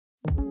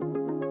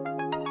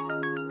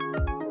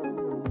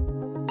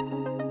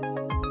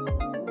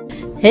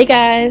Hey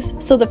guys,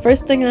 so the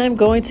first thing I'm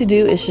going to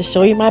do is just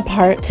show you my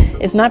part.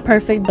 It's not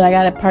perfect, but I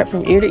got a part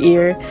from ear to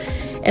ear.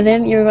 And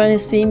then you're going to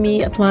see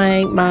me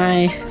applying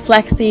my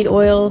black castor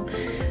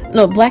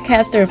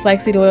and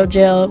flaxseed oil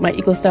gel, my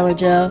Eco Styler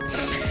gel.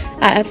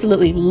 I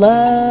absolutely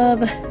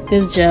love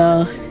this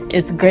gel.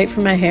 It's great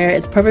for my hair.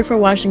 It's perfect for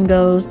wash and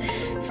goes,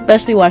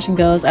 especially wash and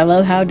goes. I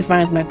love how it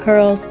defines my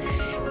curls.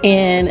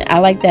 And I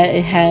like that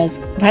it has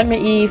vitamin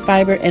E,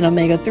 fiber, and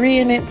omega-3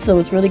 in it, so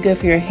it's really good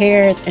for your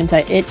hair. It's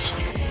anti-itch.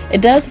 It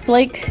does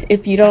flake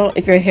if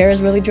your hair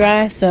is really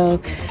dry,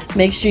 so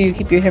make sure you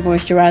keep your hair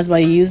moisturized while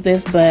you use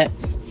this. But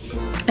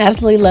I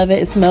absolutely love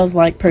it. It smells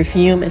like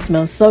perfume. It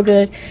smells so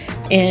good,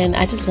 and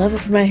I just love it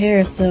for my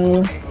hair.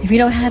 So if you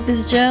don't have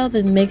this gel,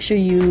 then make sure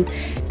you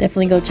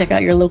definitely go check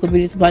out your local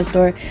beauty supply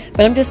store.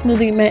 But I'm just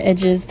smoothing my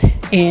edges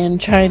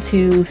and trying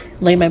to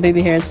lay my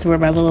baby hairs to where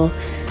my little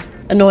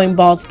annoying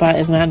bald spot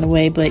is not in the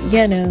way. But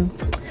yeah, no,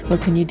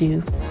 what can you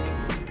do?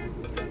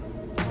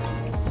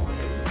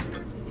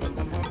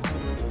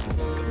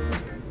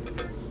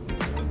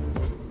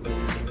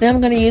 Then I'm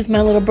going to use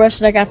my little brush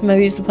that I got from my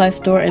beauty supply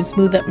store and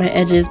smooth up my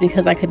edges,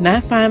 because I could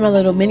not find my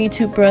little mini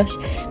toothbrush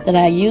that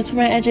I use for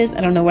my edges.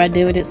 I don't know where I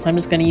did with it, so I'm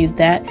just going to use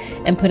that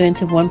and put it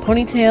into one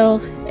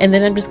ponytail, and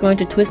then I'm just going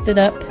to twist it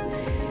up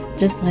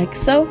just like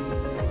so.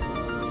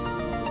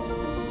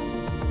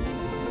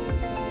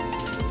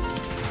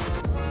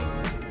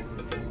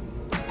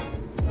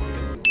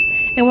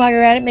 And while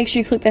you're at it, make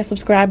sure you click that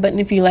subscribe button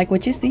if you like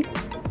what you see.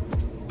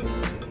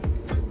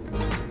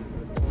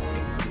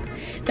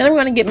 Then I'm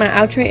going to get my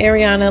OUTRE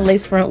Ariana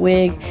lace front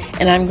wig,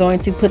 and I'm going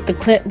to put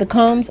the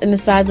combs in the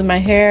sides of my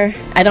hair.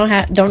 I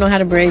don't know how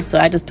to braid, so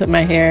I just put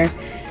my hair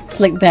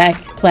slicked back,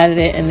 plaited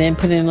it, and then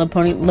put it in a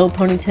little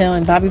ponytail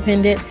and bobby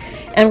pinned it.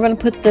 And I'm going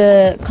to put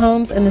the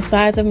combs in the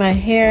sides of my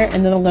hair,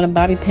 and then I'm going to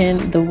bobby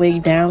pin the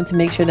wig down to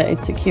make sure that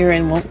it's secure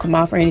and won't come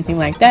off or anything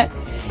like that.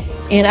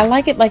 And I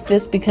like it like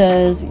this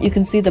because you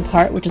can see the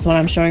part, which is what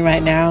I'm showing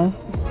right now.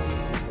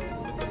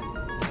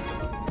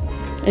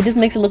 It just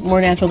makes it look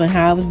more natural than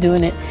how I was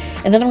doing it.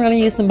 And then I'm going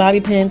to use some bobby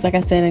pins, like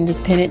I said, and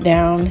just pin it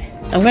down.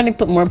 I'm going to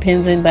put more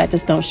pins in, but I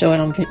just don't show it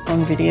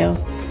on video.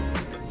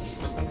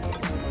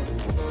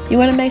 You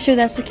want to make sure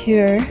that's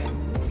secure.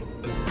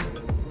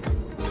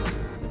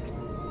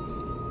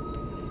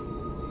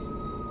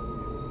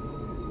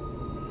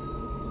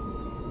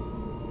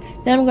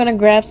 Then I'm going to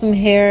grab some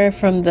hair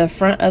from the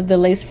front of the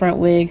lace front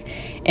wig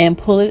and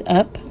pull it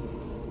up.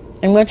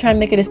 I'm going to try and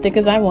make it as thick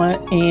as I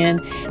want, and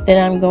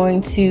then I'm going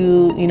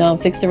to,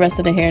 fix the rest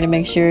of the hair to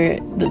make sure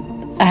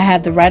that I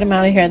have the right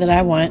amount of hair that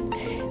I want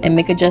and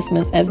make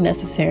adjustments as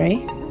necessary.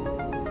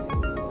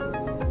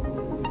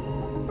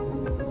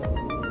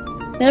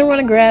 Then I'm going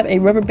to grab a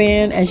rubber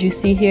band, as you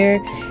see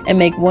here, and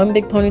make one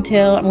big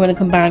ponytail. I'm going to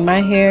combine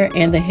my hair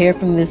and the hair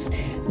from this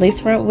lace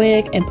front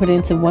wig and put it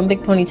into one big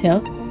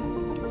ponytail.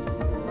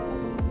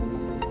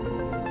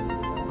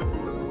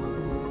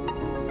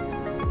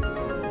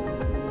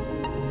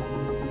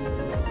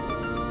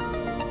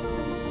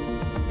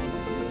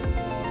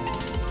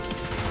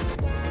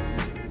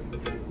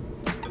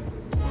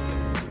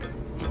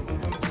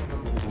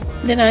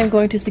 Then I'm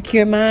going to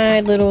secure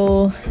my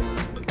little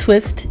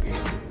twist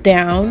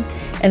down,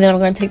 and then I'm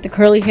going to take the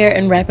curly hair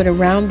and wrap it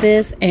around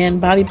this and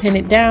bobby pin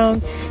it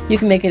down. You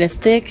can make it as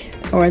thick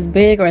or as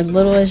big or as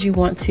little as you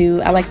want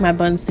to. I like my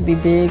buns to be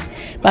big,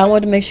 but I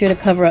wanted to make sure to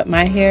cover up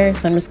my hair,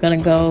 so I'm just going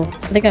to go,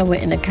 I think I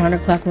went in a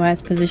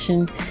counterclockwise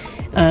position,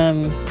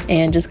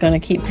 and just going to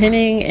keep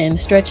pinning and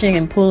stretching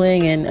and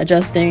pulling and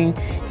adjusting.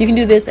 You can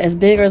do this as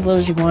big or as little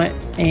as you want,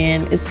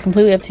 and it's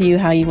completely up to you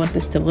how you want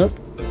this to look.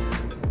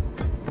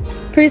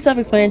 Pretty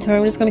self-explanatory.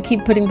 I'm just going to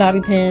keep putting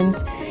bobby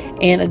pins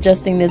and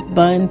adjusting this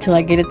bun till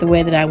I get it the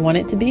way that I want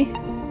it to be.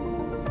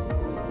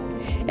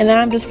 And then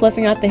I'm just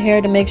fluffing out the hair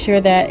to make sure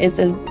that it's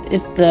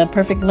the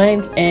perfect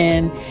length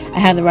and I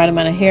have the right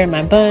amount of hair in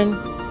my bun.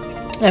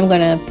 I'm going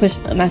to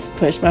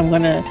I'm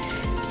going to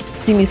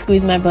see me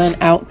squeeze my bun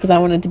out because I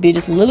want it to be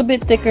just a little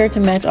bit thicker to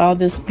match all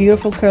this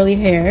beautiful curly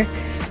hair.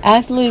 I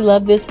absolutely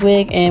love this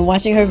wig, and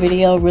watching her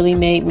video really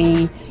made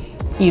me,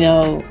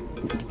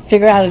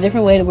 figure out a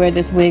different way to wear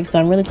this wig, so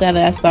I'm really glad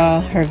that I saw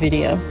her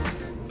video.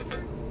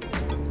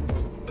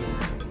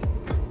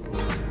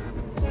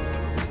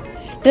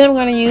 Then I'm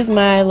going to use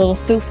my little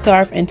silk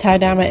scarf and tie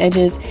down my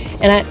edges,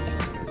 and I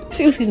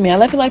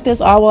left it like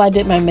this all while I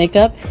did my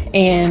makeup,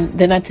 and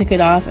then I took it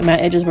off and my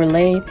edges were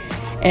laid,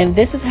 and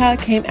this is how it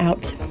came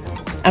out.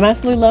 I'm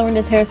absolutely loving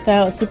this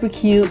hairstyle. It's super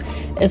cute.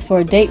 It's for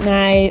a date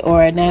night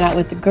or a night out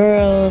with the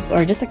girls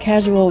or just a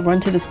casual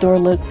run to the store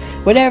look.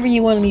 Whatever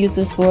you want to use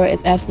this for,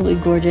 it's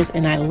absolutely gorgeous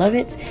and I love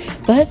it.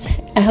 But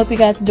I hope you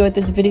guys enjoyed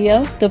this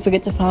video. Don't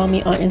forget to follow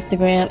me on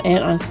Instagram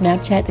and on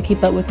Snapchat to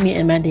keep up with me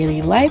in my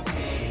daily life.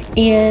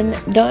 And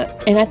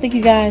I thank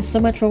you guys so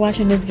much for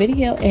watching this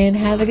video, and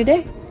have a good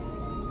day.